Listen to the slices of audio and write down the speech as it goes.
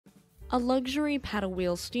A luxury paddle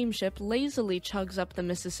wheel steamship lazily chugs up the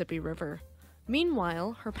Mississippi River.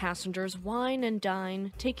 Meanwhile, her passengers wine and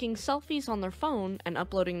dine, taking selfies on their phone and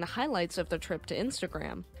uploading the highlights of their trip to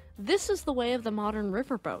Instagram. This is the way of the modern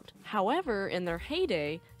riverboat. However, in their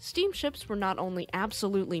heyday, steamships were not only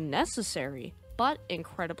absolutely necessary, but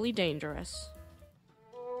incredibly dangerous.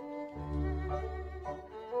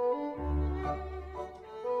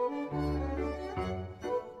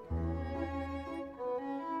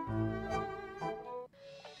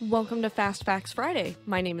 Welcome to Fast Facts Friday.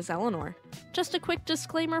 My name is Eleanor. Just a quick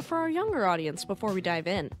disclaimer for our younger audience before we dive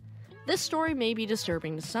in. This story may be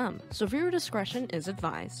disturbing to some, so viewer discretion is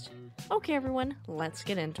advised. Okay everyone, let's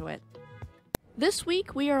get into it. This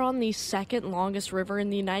week we are on the second longest river in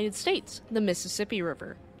the United States, the Mississippi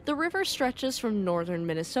River. The river stretches from northern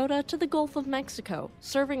Minnesota to the Gulf of Mexico,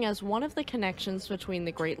 serving as one of the connections between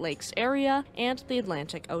the Great Lakes area and the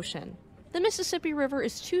Atlantic Ocean. The Mississippi River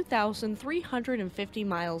is 2,350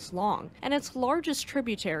 miles long, and its largest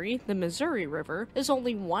tributary, the Missouri River, is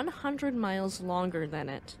only 100 miles longer than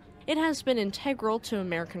it. It has been integral to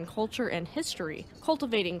American culture and history,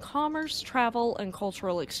 cultivating commerce, travel, and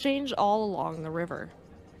cultural exchange all along the river.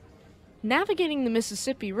 Navigating the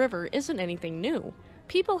Mississippi River isn't anything new.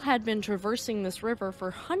 People had been traversing this river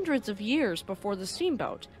for hundreds of years before the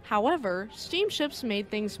steamboat. However, steamships made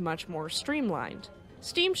things much more streamlined.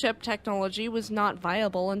 Steamship technology was not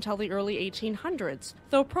viable until the early 1800s,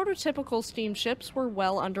 though prototypical steamships were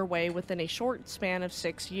well underway within a short span of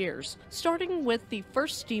 6 years, starting with the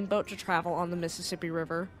first steamboat to travel on the Mississippi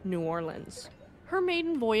River, New Orleans. Her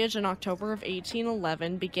maiden voyage in October of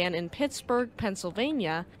 1811 began in Pittsburgh,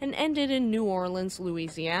 Pennsylvania, and ended in New Orleans,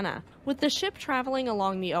 Louisiana, with the ship traveling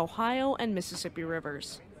along the Ohio and Mississippi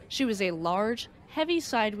rivers. She was a large, heavy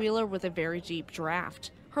sidewheeler with a very deep draft.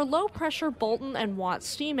 Her low-pressure Bolton and Watt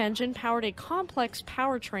steam engine powered a complex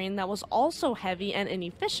powertrain that was also heavy and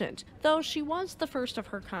inefficient, though she was the first of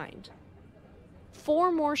her kind. 4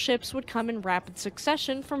 more ships would come in rapid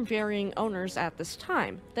succession from varying owners at this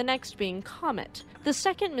time, the next being Comet, the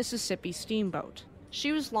second Mississippi steamboat.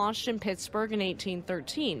 She was launched in Pittsburgh in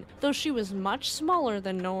 1813, though she was much smaller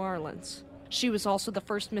than New Orleans. She was also the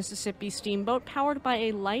first Mississippi steamboat powered by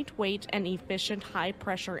a lightweight and efficient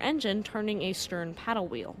high-pressure engine turning a stern paddle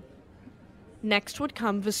wheel. Next would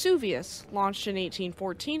come Vesuvius, launched in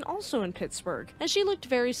 1814, also in Pittsburgh, and she looked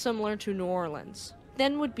very similar to New Orleans.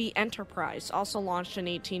 Then would be Enterprise, also launched in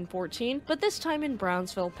 1814, but this time in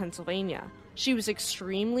Brownsville, Pennsylvania. She was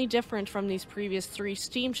extremely different from these previous 3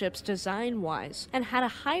 steamships design-wise, and had a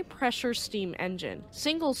high-pressure steam engine,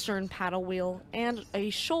 single-stern paddle wheel, and a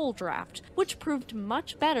shoal draft, which proved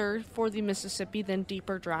much better for the Mississippi than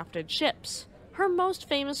deeper-drafted ships. Her most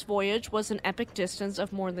famous voyage was an epic distance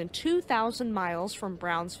of more than 2,000 miles from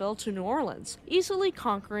Brownsville to New Orleans, easily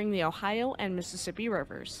conquering the Ohio and Mississippi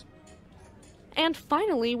rivers. And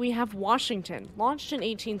finally, we have Washington, launched in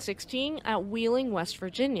 1816 at Wheeling, West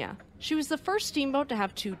Virginia. She was the first steamboat to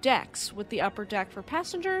have 2 decks, with the upper deck for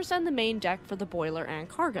passengers and the main deck for the boiler and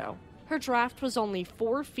cargo. Her draft was only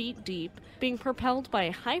 4 feet deep, being propelled by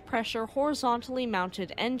a high-pressure, horizontally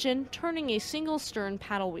mounted engine turning a single-stern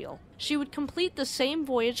paddle wheel. She would complete the same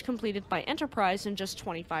voyage completed by Enterprise in just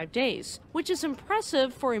 25 days, which is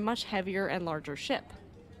impressive for a much heavier and larger ship.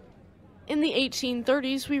 In the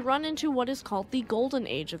 1830s, we run into what is called the golden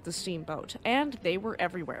age of the steamboat, and they were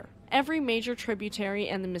everywhere. Every major tributary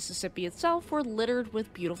and the Mississippi itself were littered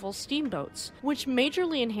with beautiful steamboats, which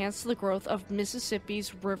majorly enhanced the growth of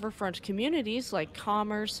Mississippi's riverfront communities like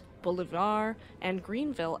Commerce, Bolivar, and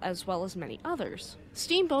Greenville, as well as many others.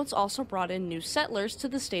 Steamboats also brought in new settlers to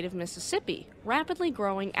the state of Mississippi, rapidly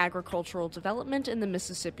growing agricultural development in the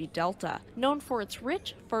Mississippi Delta, known for its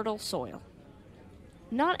rich, fertile soil.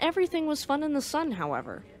 Not everything was fun in the sun,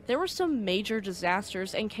 however. There were some major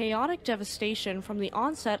disasters and chaotic devastation from the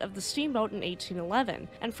onset of the steamboat in 1811,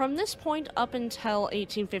 and from this point up until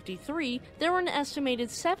 1853, there were an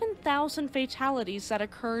estimated 7,000 fatalities that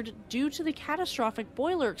occurred due to the catastrophic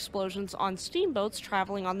boiler explosions on steamboats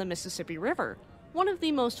traveling on the Mississippi River. One of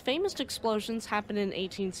the most famous explosions happened in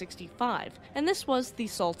 1865, and this was the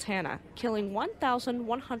Sultana, killing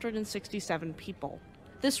 1,167 people.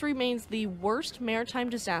 This remains the worst maritime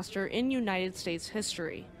disaster in United States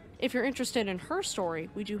history. If you're interested in her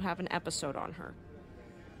story, we do have an episode on her.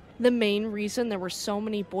 The main reason there were so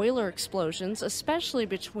many boiler explosions, especially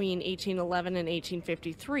between 1811 and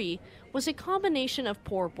 1853, was a combination of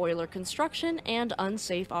poor boiler construction and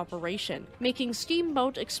unsafe operation, making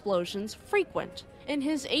steamboat explosions frequent. In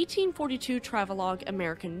his 1842 travelogue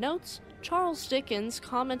American Notes, Charles Dickens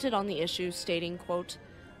commented on the issue, stating, quote,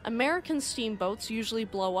 "American steamboats usually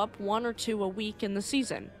blow up 1 or 2 a week in the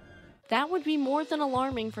season." That would be more than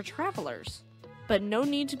alarming for travelers. But no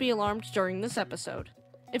need to be alarmed during this episode.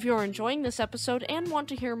 If you're enjoying this episode and want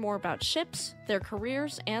to hear more about ships, their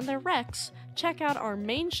careers, and their wrecks, check out our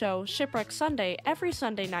main show, Shipwreck Sunday, every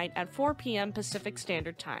Sunday night at 4 p.m. Pacific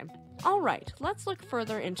Standard Time. Alright, let's look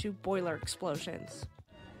further into boiler explosions.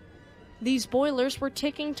 These boilers were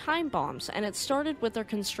ticking time bombs, and it started with their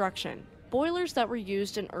construction. Boilers that were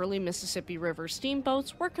used in early Mississippi River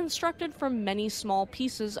steamboats were constructed from many small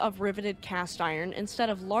pieces of riveted cast iron instead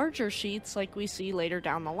of larger sheets like we see later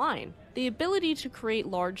down the line. The ability to create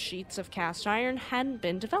large sheets of cast iron hadn't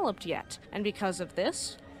been developed yet, and because of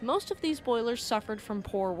this, most of these boilers suffered from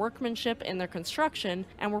poor workmanship in their construction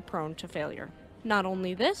and were prone to failure. Not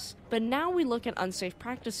only this, but now we look at unsafe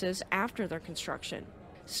practices after their construction.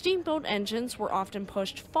 Steamboat engines were often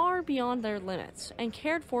pushed far beyond their limits and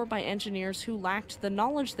cared for by engineers who lacked the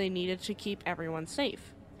knowledge they needed to keep everyone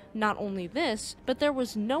safe. Not only this, but there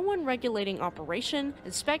was no one regulating operation,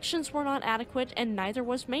 inspections were not adequate, and neither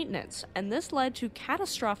was maintenance, and this led to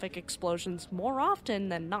catastrophic explosions more often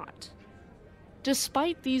than not.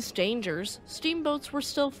 Despite these dangers, steamboats were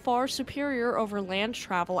still far superior over land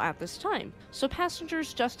travel at this time, so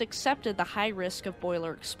passengers just accepted the high risk of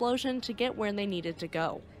boiler explosion to get where they needed to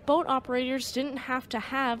go. Boat operators didn't have to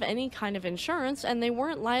have any kind of insurance, and they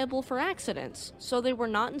weren't liable for accidents, so they were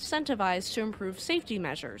not incentivized to improve safety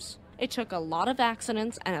measures. It took a lot of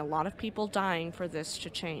accidents and a lot of people dying for this to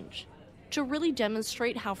change. To really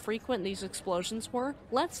demonstrate how frequent these explosions were,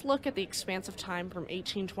 let's look at the expanse of time from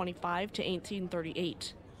 1825 to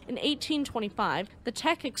 1838. In 1825, the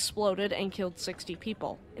Tech exploded and killed 60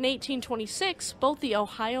 people. In 1826, both the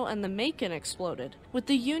Ohio and the Macon exploded, with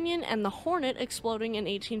the Union and the Hornet exploding in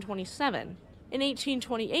 1827. In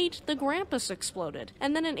 1828, the Grampus exploded,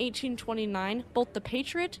 and then in 1829, both the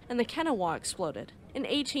Patriot and the Kanawha exploded. In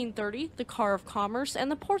 1830, the Car of Commerce and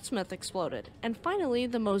the Portsmouth exploded, and finally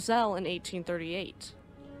the Moselle in 1838.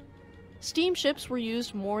 Steamships were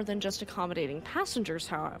used more than just accommodating passengers,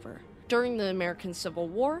 however. During the American Civil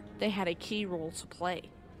War, they had a key role to play.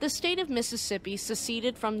 The state of Mississippi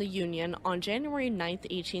seceded from the Union on January 9,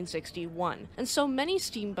 1861, and so many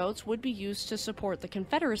steamboats would be used to support the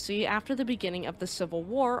Confederacy after the beginning of the Civil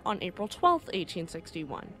War on April 12,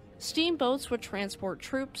 1861. Steamboats would transport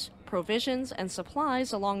troops, provisions, and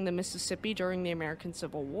supplies along the Mississippi during the American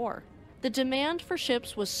Civil War. The demand for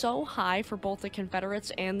ships was so high for both the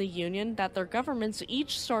Confederates and the Union that their governments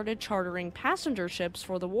each started chartering passenger ships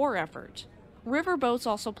for the war effort. Riverboats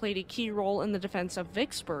also played a key role in the defense of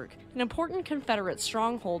Vicksburg, an important Confederate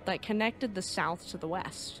stronghold that connected the South to the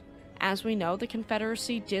West. As we know, the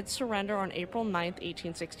Confederacy did surrender on April 9,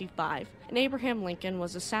 1865, and Abraham Lincoln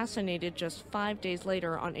was assassinated just 5 days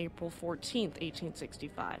later on April 14,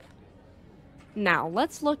 1865. Now,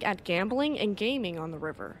 let's look at gambling and gaming on the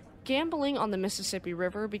river. Gambling on the Mississippi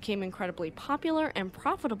River became incredibly popular and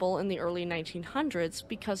profitable in the early 1900s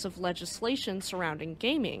because of legislation surrounding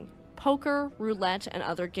gaming. Poker, roulette, and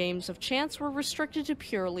other games of chance were restricted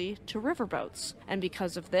purely to riverboats, and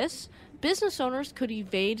because of this, business owners could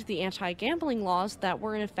evade the anti-gambling laws that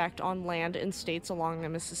were in effect on land in states along the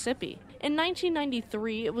Mississippi. In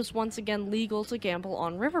 1993, it was once again legal to gamble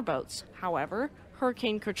on riverboats. However,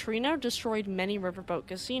 Hurricane Katrina destroyed many riverboat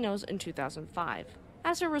casinos in 2005.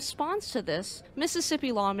 As a response to this,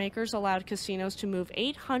 Mississippi lawmakers allowed casinos to move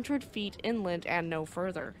 800 feet inland and no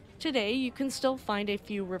further. Today, you can still find a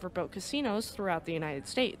few riverboat casinos throughout the United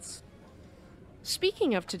States.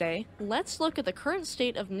 Speaking of today, let's look at the current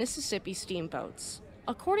state of Mississippi steamboats.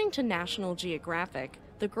 According to National Geographic,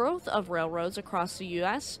 the growth of railroads across the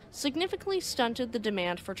U.S. significantly stunted the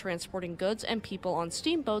demand for transporting goods and people on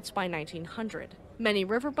steamboats by 1900. Many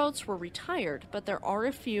riverboats were retired, but there are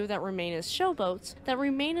a few that remain as showboats that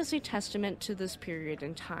remain as a testament to this period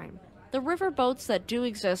in time. The riverboats that do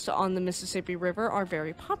exist on the Mississippi River are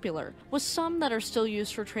very popular, with some that are still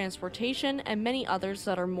used for transportation and many others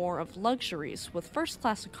that are more of luxuries, with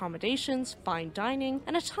first-class accommodations, fine dining,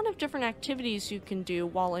 and a ton of different activities you can do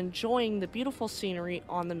while enjoying the beautiful scenery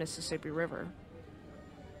on the Mississippi River.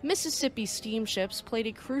 Mississippi steamships played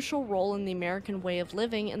a crucial role in the American way of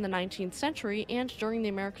living in the 19th century and during the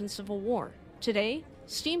American Civil War. Today,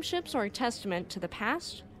 steamships are a testament to the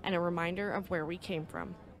past and a reminder of where we came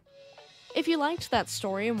from. If you liked that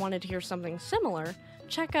story and wanted to hear something similar,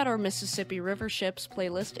 check out our Mississippi River Ships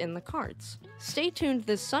playlist in the cards. Stay tuned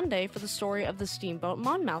this Sunday for the story of the steamboat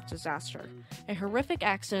Monmouth disaster, a horrific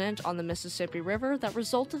accident on the Mississippi River that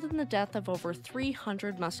resulted in the death of over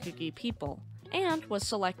 300 Muskogee people, and was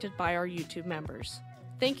selected by our YouTube members.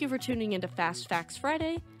 Thank you for tuning into Fast Facts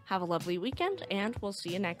Friday, have a lovely weekend, and we'll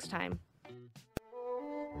see you next time.